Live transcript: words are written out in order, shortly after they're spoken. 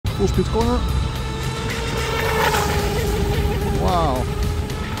full speed corner. Wow.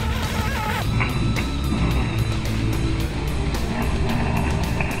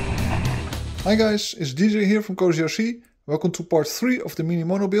 Hi guys, it's DJ here from Cozy RC. Welcome to part 3 of the mini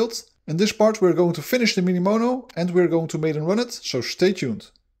mono build. In this part we're going to finish the mini mono and we're going to maiden run it, so stay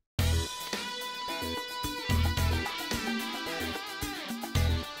tuned.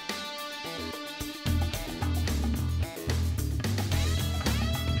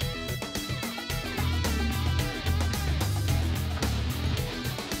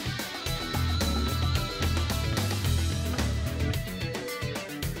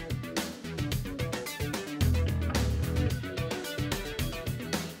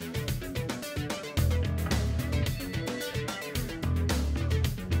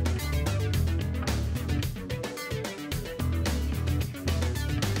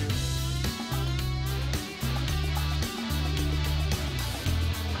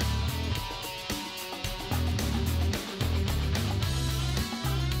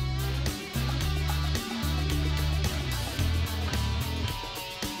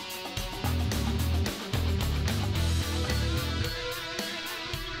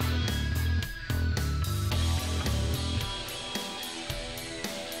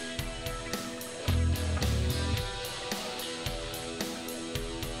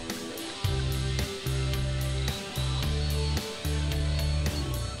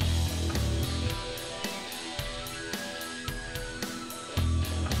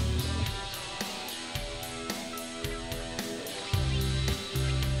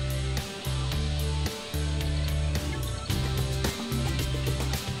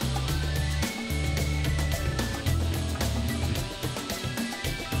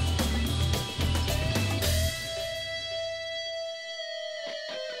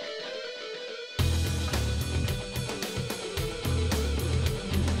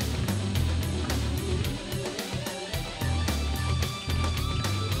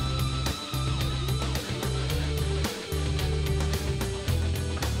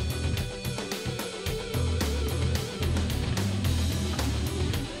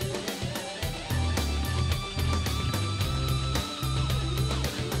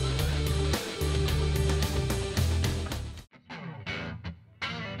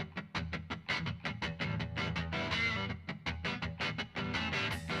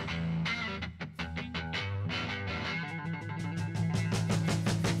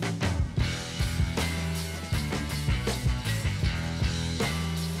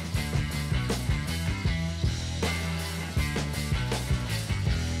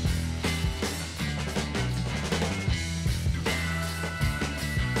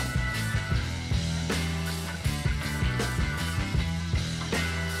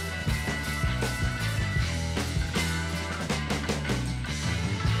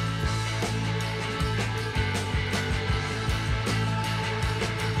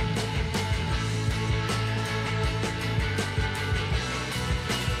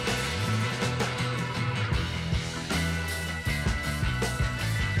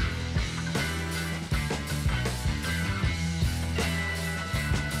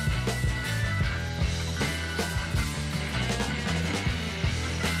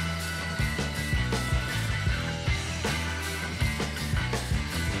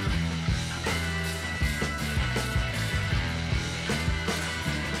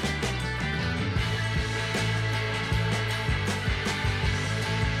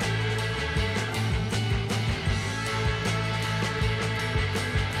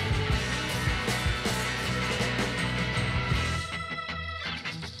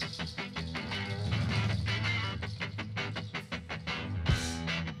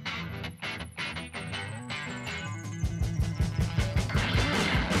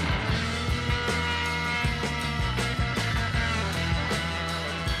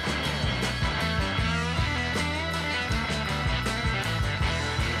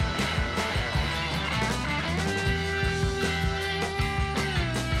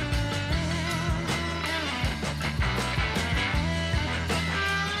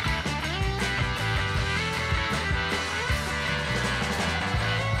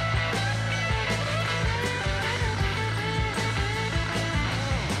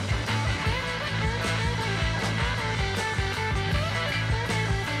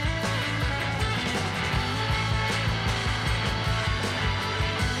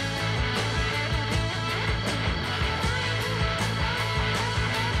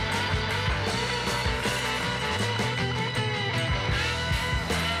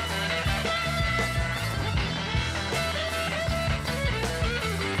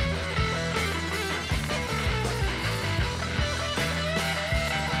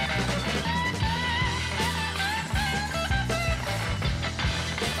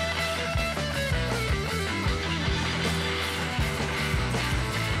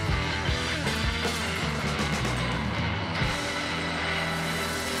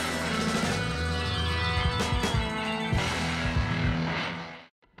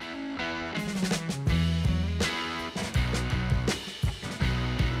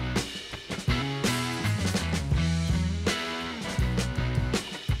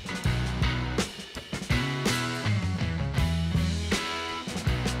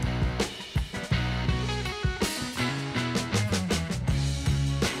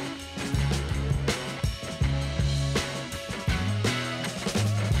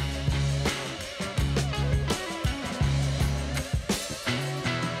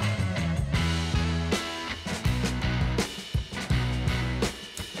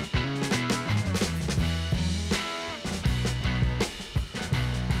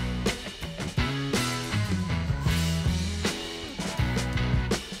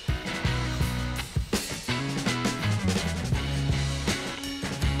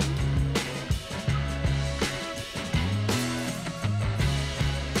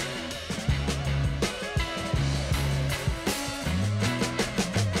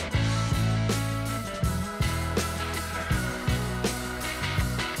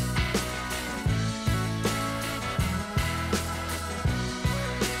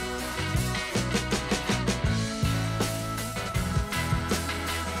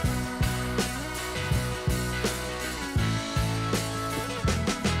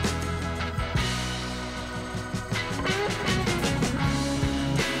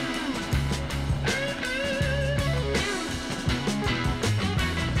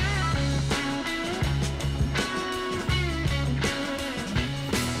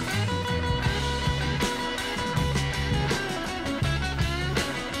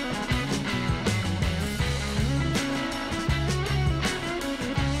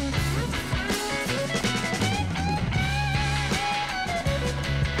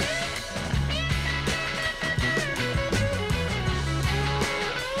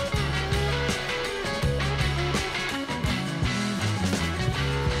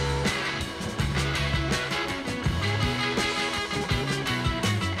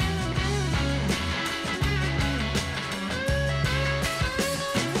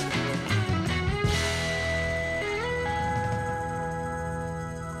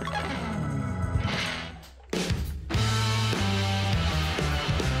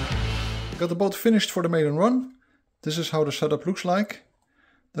 Got the boat finished for the maiden run. This is how the setup looks like.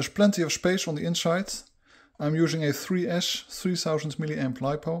 There's plenty of space on the inside. I'm using a 3S 3000 mAh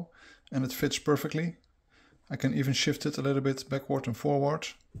LiPo and it fits perfectly. I can even shift it a little bit backward and forward.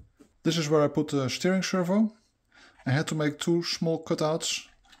 This is where I put the steering servo. I had to make 2 small cutouts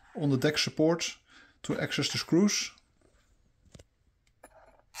on the deck support to access the screws.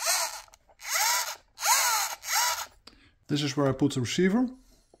 This is where I put the receiver.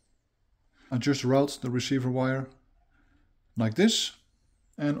 I just route the receiver wire like this.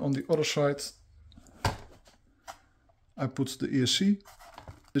 And on the other side I put the ESC.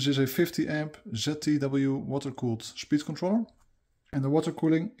 This is a 50 amp ZTW water-cooled speed controller. And the water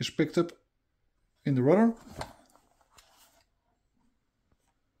cooling is picked up in the rudder.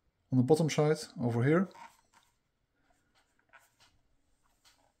 On the bottom side over here.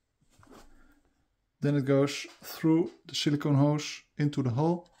 Then it goes through the silicone hose into the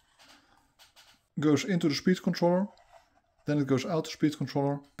hull, goes into the speed controller, then it goes out the speed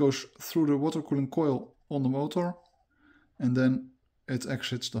controller, goes through the water cooling coil on the motor, and then it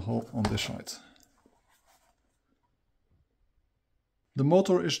exits the hull on this side. The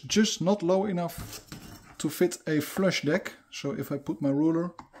motor is just not low enough to fit a flush deck, so if I put my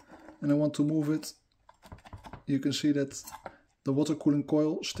ruler and I want to move it, you can see that the water cooling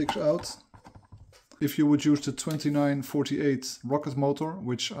coil sticks out. If you would use the 2948 rocket motor,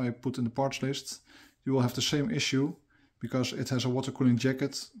 which I put in the parts list, you will have the same issue because it has a water cooling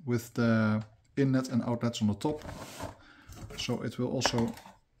jacket with the inlet and outlets on the top. So it will also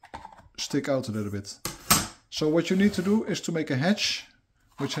stick out a little bit. So what you need to do is to make a hatch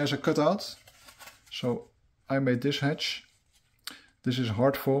which has a cutout. So I made this hatch. This is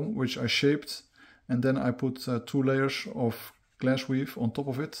hard foam which I shaped, and then I put 2 layers of glass weave on top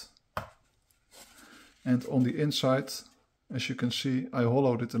of it. And on the inside, as you can see, I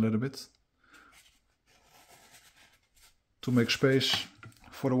hollowed it a little bit to make space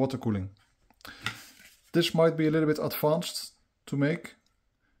for the water cooling. This might be a little bit advanced to make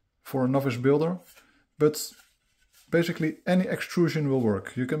for a novice builder, but basically any extrusion will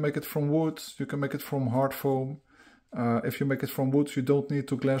work. You can make it from wood, you can make it from hard foam. If you make it from wood, you don't need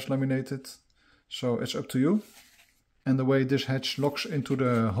to glass laminate it, so it's up to you. And the way this hatch locks into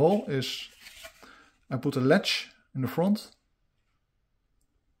the hull is I put a latch in the front.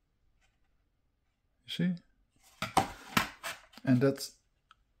 You see? And that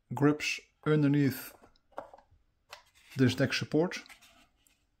grips underneath this deck support.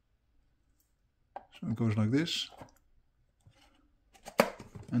 So it goes like this.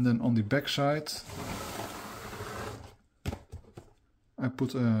 And then on the back side I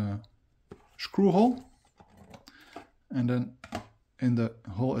put a screw hole. And then in the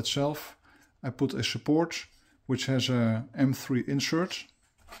hole itself I put a support which has a M3 insert,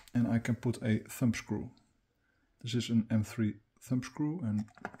 and I can put a thumb screw. This is an M3 thumb screw and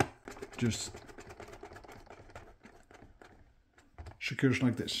just secures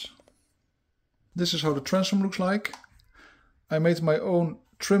like this. This is how the transom looks like. I made my own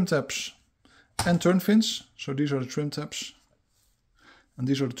trim tabs and turn fins. So these are the trim tabs and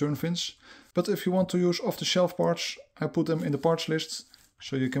these are the turn fins. But if you want to use off-the-shelf parts, I put them in the parts list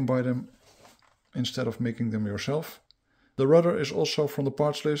so you can buy them instead of making them yourself. The rudder is also from the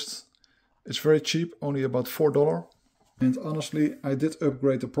parts list. It's very cheap, only about $4. And honestly, I did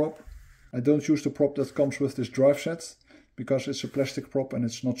upgrade the prop. I don't use the prop that comes with this drive set because it's a plastic prop and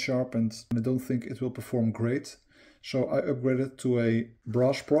it's not sharp, and I don't think it will perform great. So I upgraded to a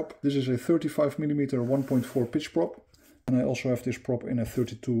brass prop. This is a 35mm 1.4 pitch prop, and I also have this prop in a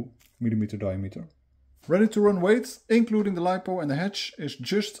 32mm diameter. Ready to run weight, including the LiPo and the hatch, is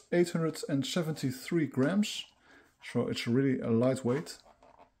just 873 grams. So it's really a lightweight.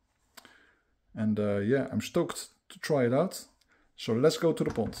 And yeah, I'm stoked to try it out. So let's go to the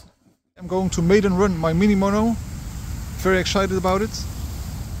pond. I'm going to maiden run my mini mono. Very excited about it.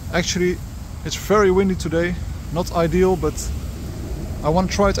 Actually, it's very windy today. Not ideal, but I want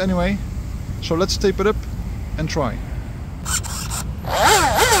to try it anyway. So let's tape it up and try.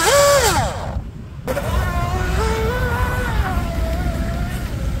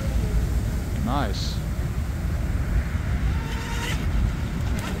 Nice.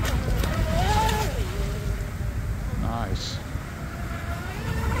 Nice.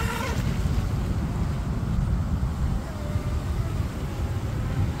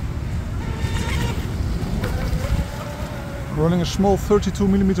 Running a small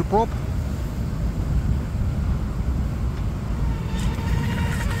 32mm prop.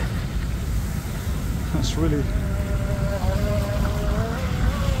 That's really...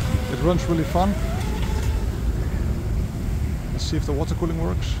 It runs really fun. Let's see if the water cooling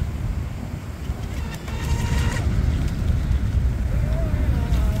works.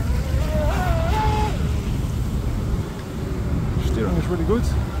 really good.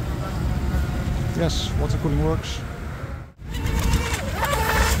 Yes, water cooling works.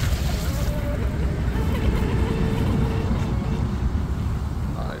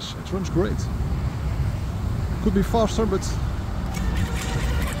 Nice, it runs great. Could be faster, but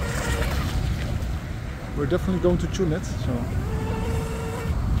we're definitely going to tune it. So.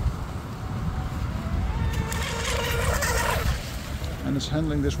 And it's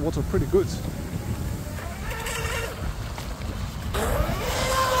handling this water pretty good.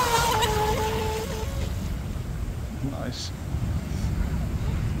 Nice.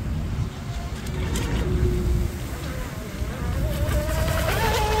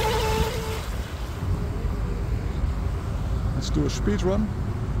 Let's do a speed run.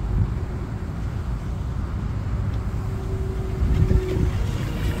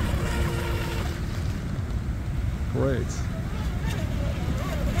 Great.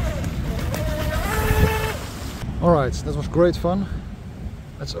 Alright, that was great fun.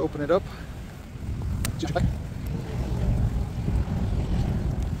 Let's open it up.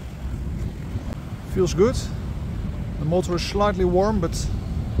 Feels good. The motor is slightly warm, but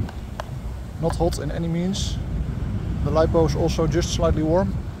not hot in any means. The LiPo is also just slightly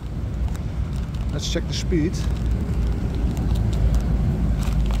warm. Let's check the speed.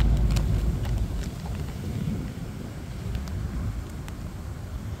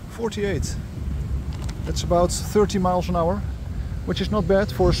 .48. That's about 30 miles an hour, which is not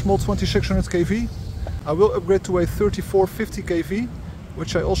bad for a small 2600 kV. I will upgrade to a 3450 kV,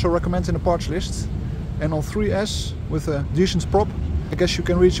 which I also recommend in the parts list. And on 3S with a decent prop, I guess you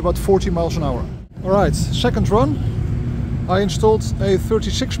can reach about 40 miles an hour. Alright, second run. I installed a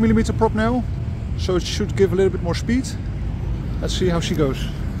 36mm prop now, so it should give a little bit more speed. Let's see how she goes.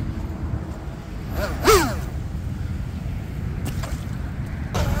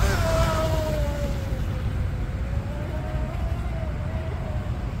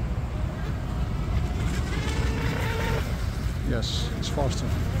 Yes, it's faster.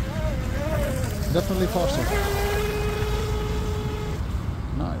 Definitely faster.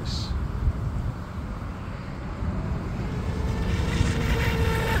 Nice.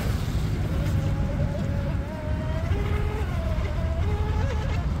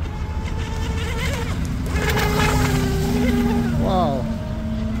 Wow.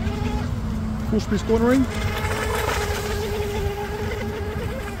 Full speed cornering.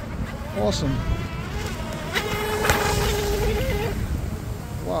 Awesome.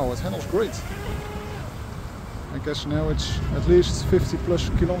 Wow, it handles great. I guess now it's at least 50 plus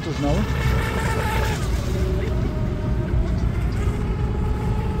kilometers an hour.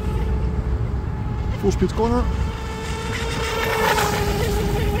 Full speed corner.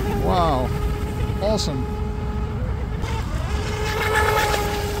 Wow, awesome.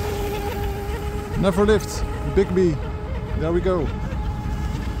 Never lift, big B. There we go.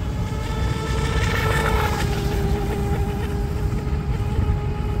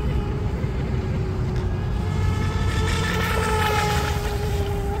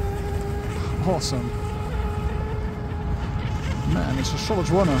 Awesome. Man, it's a solid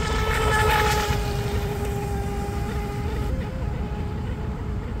runner.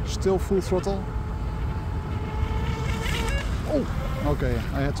 Still full throttle. Oh, okay,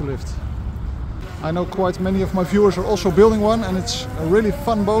 I had to lift. I know quite many of my viewers are also building one, and it's a really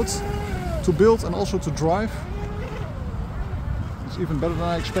fun boat to build and also to drive. It's even better than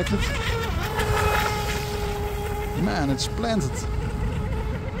I expected. Man, it's planted.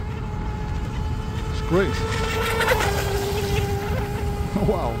 Great.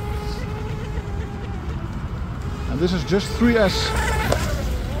 Wow. And this is just 3S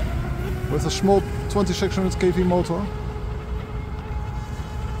with a small 2600 kV motor.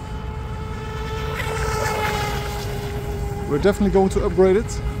 We're definitely going to upgrade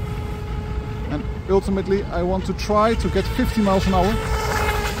it. And ultimately I want to try to get 50 miles an hour.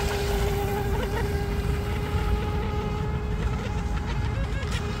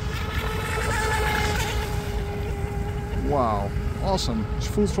 Wow, awesome. It's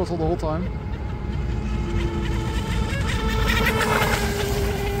full throttle the whole time.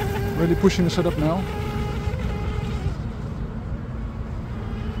 Really pushing the setup now.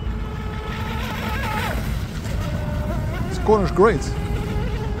 This corner is great.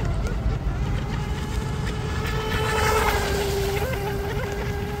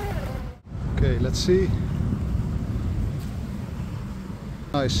 Okay, let's see.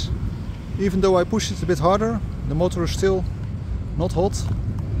 Nice. Even though I pushed it a bit harder, the motor is still not hot.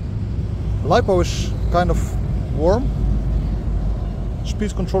 The LiPo is kind of warm.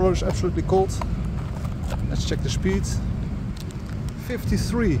 Speed controller is absolutely cold. Let's check the speed.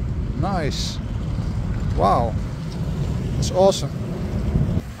 53. Nice. Wow. That's awesome.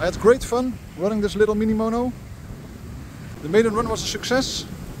 I had great fun running this little mini mono. The Maiden Run was a success,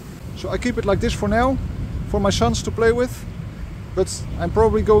 so I keep it like this for now, for my sons to play with. But I'm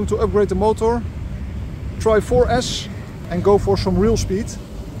probably going to upgrade the motor, try 4S and go for some real speed.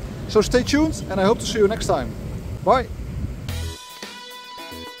 So stay tuned and I hope to see you next time. Bye!